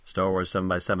Star Wars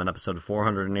 7x7, episode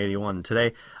 481.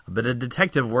 Today, a bit of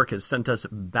detective work has sent us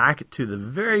back to the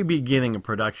very beginning of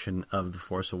production of The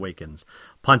Force Awakens.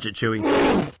 Punch it, Chewie.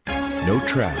 No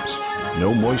traps,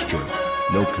 no moisture,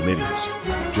 no committees.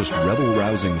 Just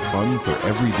rebel-rousing fun for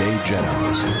everyday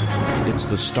Jedis. It's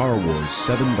the Star Wars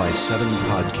 7x7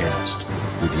 podcast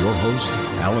with your host,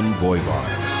 Alan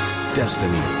Voivod.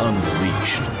 Destiny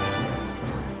Unleashed.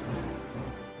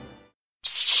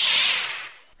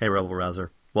 Hey, Rebel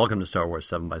Rouser. Welcome to Star Wars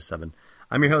 7x7.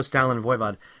 I'm your host, Alan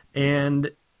Voivod,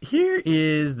 and here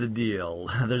is the deal.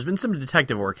 There's been some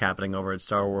detective work happening over at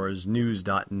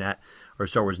StarWarsNews.net, or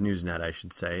Star Wars Newsnet, I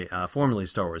should say, formerly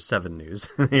Star Wars 7 News.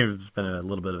 There's been a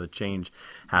little bit of a change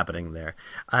happening there.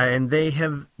 And they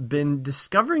have been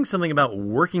discovering something about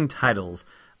working titles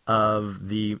of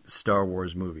the Star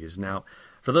Wars movies. Now,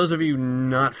 for those of you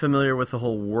not familiar with the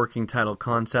whole working title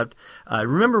concept,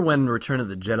 remember when Return of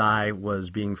the Jedi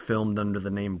was being filmed under the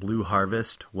name Blue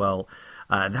Harvest? Well,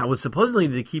 that was supposedly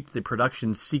to keep the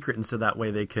production secret, and so that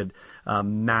way they could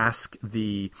mask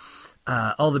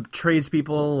all the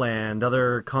tradespeople and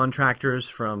other contractors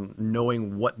from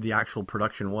knowing what the actual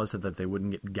production was, so that they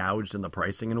wouldn't get gouged in the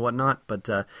pricing and whatnot. But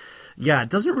yeah, it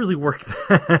doesn't really work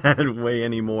that way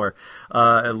anymore.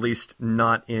 At least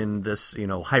not in this,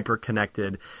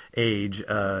 hyper-connected age.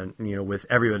 With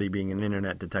everybody being an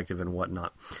internet detective and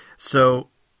whatnot. So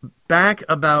back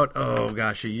about,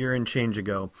 a year and change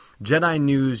ago, Jedi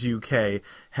News UK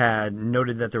had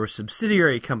noted that there were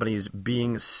subsidiary companies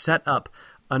being set up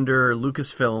under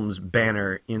Lucasfilm's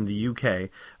banner in the UK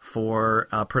for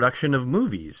production of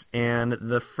movies. And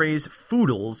the phrase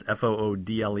Foodles,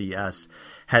 Foodles,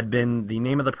 had been the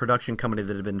name of the production company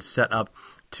that had been set up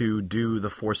to do The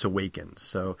Force Awakens.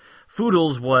 So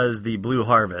Foodles was the Blue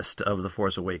Harvest of The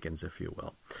Force Awakens, if you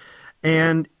will.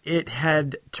 And it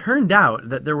had turned out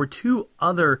that there were two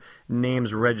other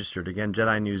names registered. Again,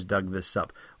 Jedi News dug this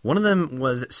up. One of them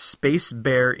was Space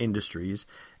Bear Industries,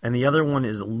 and the other one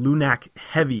is Lunac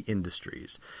Heavy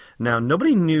Industries. Now,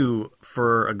 nobody knew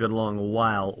for a good long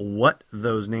while what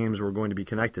those names were going to be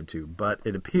connected to, but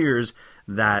it appears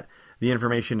that the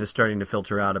information is starting to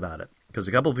filter out about it. Because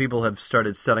a couple of people have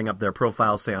started setting up their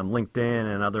profiles, say, on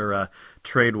LinkedIn and other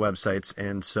trade websites.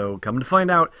 And so come to find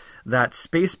out that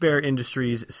Space Bear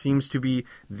Industries seems to be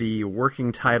the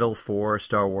working title for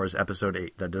Star Wars Episode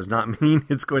 8. That does not mean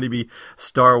it's going to be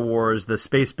Star Wars, the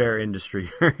Space Bear Industry,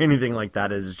 or anything like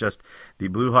that. It is just the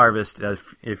Blue Harvest,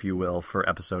 if you will, for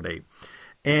Episode 8.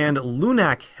 And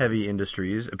Lunac Heavy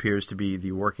Industries appears to be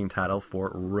the working title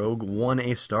for Rogue One,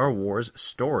 a Star Wars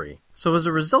story. So as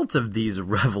a result of these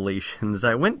revelations,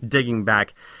 I went digging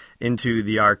back into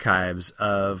the archives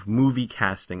of movie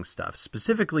casting stuff,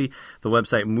 specifically the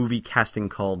website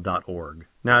moviecastingcall.org.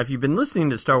 Now, if you've been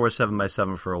listening to Star Wars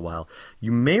 7x7 for a while,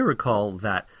 you may recall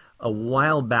that a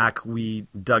while back we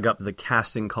dug up the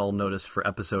casting call notice for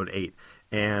Episode 8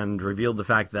 and revealed the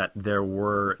fact that there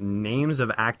were names of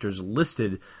actors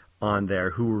listed on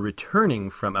there who were returning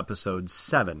from Episode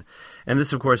 7. And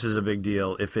this, of course, is a big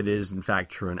deal if it is, in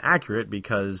fact, true and accurate,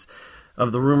 because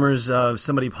of the rumors of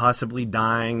somebody possibly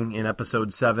dying in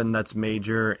Episode 7 that's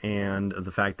major, and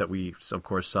the fact that we, of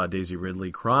course, saw Daisy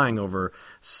Ridley crying over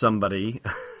somebody,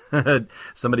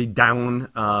 somebody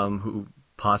down, who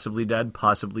possibly dead,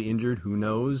 possibly injured, who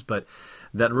knows, but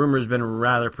that rumor has been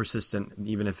rather persistent,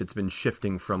 even if it's been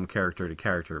shifting from character to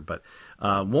character. But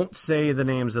won't say the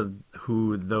names of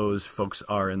who those folks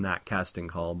are in that casting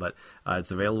call, but it's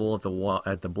available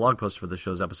at the blog post for the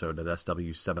show's episode at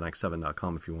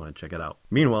sw7x7.com if you want to check it out.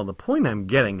 Meanwhile, the point I'm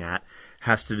getting at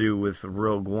has to do with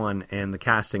Rogue One and the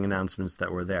casting announcements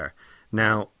that were there.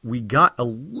 Now, we got a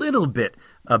little bit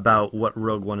about what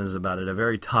Rogue One is about at a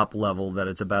very top level, that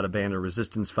it's about a band of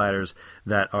resistance fighters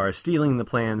that are stealing the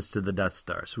plans to the Death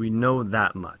Star. So we know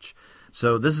that much.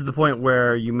 So this is the point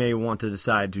where you may want to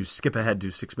decide to skip ahead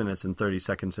to 6 minutes and 30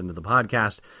 seconds into the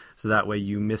podcast, so that way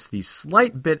you miss the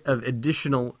slight bit of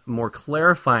additional, more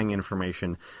clarifying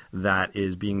information that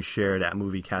is being shared at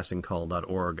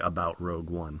moviecastingcall.org about Rogue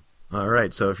One. All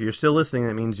right, so if you're still listening,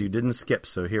 that means you didn't skip,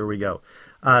 so here we go.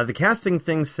 The casting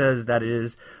thing says that it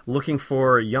is looking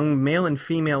for young male and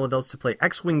female adults to play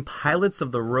X-Wing pilots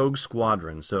of the Rogue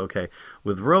Squadron. So, okay,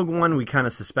 with Rogue One, we kind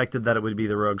of suspected that it would be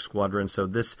the Rogue Squadron, so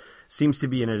this seems to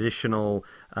be an additional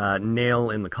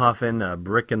nail in the coffin, a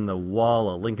brick in the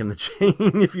wall, a link in the chain,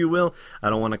 if you will. I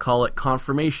don't want to call it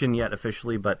confirmation yet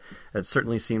officially, but it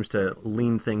certainly seems to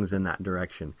lean things in that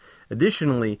direction.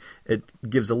 Additionally, it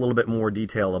gives a little bit more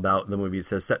detail about the movie. It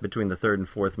says set between the third and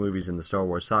fourth movies in the Star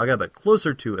Wars saga, but closer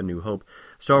closer to A New Hope.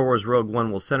 Star Wars Rogue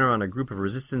One will center on a group of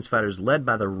Resistance fighters led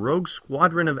by the Rogue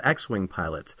Squadron of X-Wing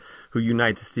pilots, who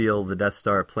unite to steal the Death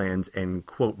Star plans and,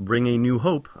 quote, bring a new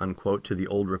hope, unquote, to the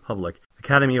Old Republic.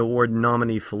 Academy Award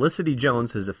nominee Felicity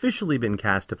Jones has officially been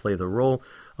cast to play the role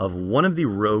of one of the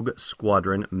Rogue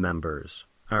Squadron members.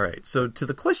 All right, so to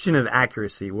the question of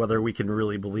accuracy, whether we can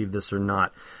really believe this or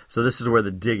not, so this is where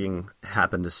the digging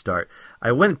happened to start.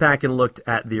 I went back and looked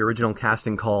at the original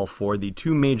casting call for the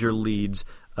two major leads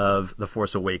of The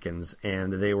Force Awakens,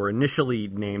 and they were initially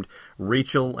named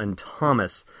Rachel and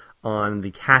Thomas on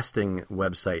the casting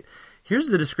website. Here's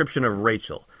the description of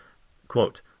Rachel.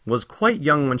 Quote, was quite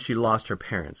young when she lost her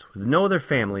parents. With no other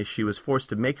family, she was forced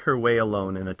to make her way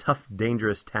alone in a tough,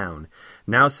 dangerous town.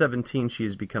 Now 17, she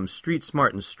has become street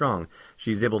smart and strong.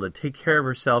 She is able to take care of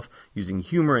herself, using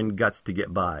humor and guts to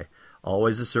get by.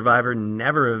 Always a survivor,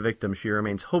 never a victim, she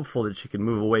remains hopeful that she can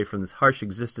move away from this harsh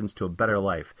existence to a better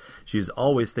life. She is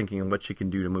always thinking of what she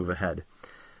can do to move ahead.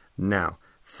 Now,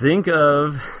 think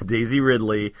of Daisy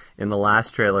Ridley in the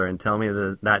last trailer and tell me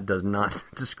that that does not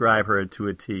describe her to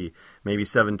a T. Maybe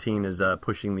 17 is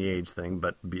pushing the age thing,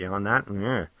 but beyond that,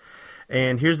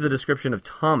 And here's the description of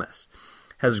Thomas.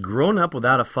 Has grown up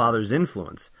without a father's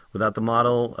influence. Without the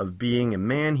model of being a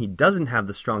man, he doesn't have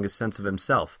the strongest sense of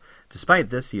himself. Despite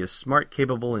this, he is smart,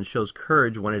 capable, and shows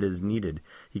courage when it is needed.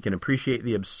 He can appreciate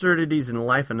the absurdities in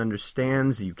life and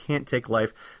understands you can't take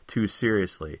life too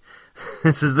seriously.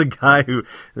 This is the guy who,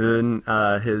 in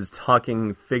his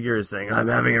talking figure, is saying, I'm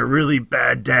having a really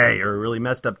bad day, or a really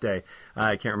messed up day.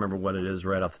 I can't remember what it is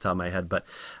right off the top of my head, but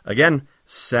again,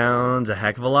 sounds a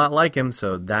heck of a lot like him,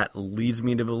 so that leads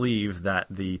me to believe that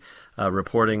the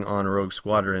reporting on Rogue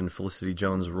Squadron, Felicity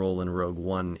Jones' role in Rogue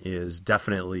One, is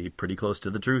definitely pretty close to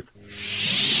the truth.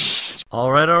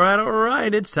 All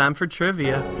right, it's time for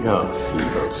trivia. Your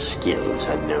feeble skills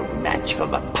are no match for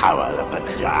the power of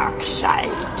the dark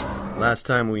side. Last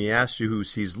time we asked you who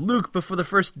sees Luke before the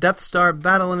first Death Star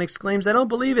battle and exclaims, I don't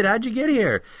believe it, how'd you get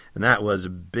here? And that was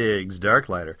Biggs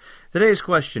Darklighter. Today's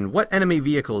question, what enemy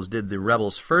vehicles did the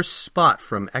Rebels first spot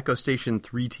from Echo Station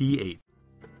 3T8?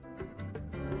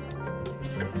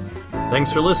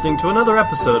 Thanks for listening to another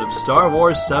episode of Star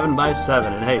Wars 7x7.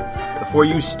 And hey, before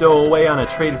you stow away on a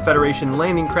Trade Federation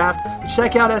landing craft,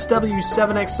 check out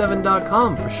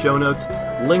SW7x7.com for show notes,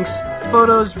 links,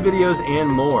 photos, videos, and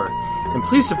more. And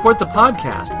please support the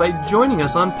podcast by joining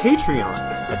us on Patreon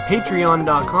at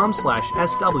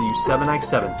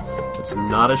patreon.com/SW7x7. It's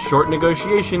not a short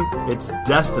negotiation, it's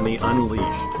Destiny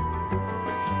Unleashed.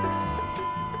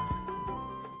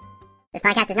 This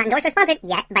podcast is not endorsed or sponsored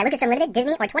yet by Lucasfilm Limited,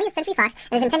 Disney, or 20th Century Fox,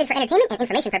 and is intended for entertainment and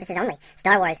information purposes only.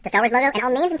 Star Wars, the Star Wars logo, and all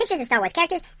names and pictures of Star Wars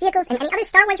characters, vehicles, and any other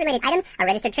Star Wars-related items are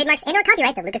registered trademarks and/or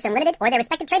copyrights of Lucasfilm Limited or their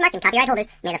respective trademark and copyright holders.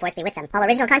 May the Force be with them. All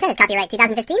original content is copyright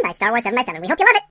 2015 by Star Wars 7x7. We hope you love it!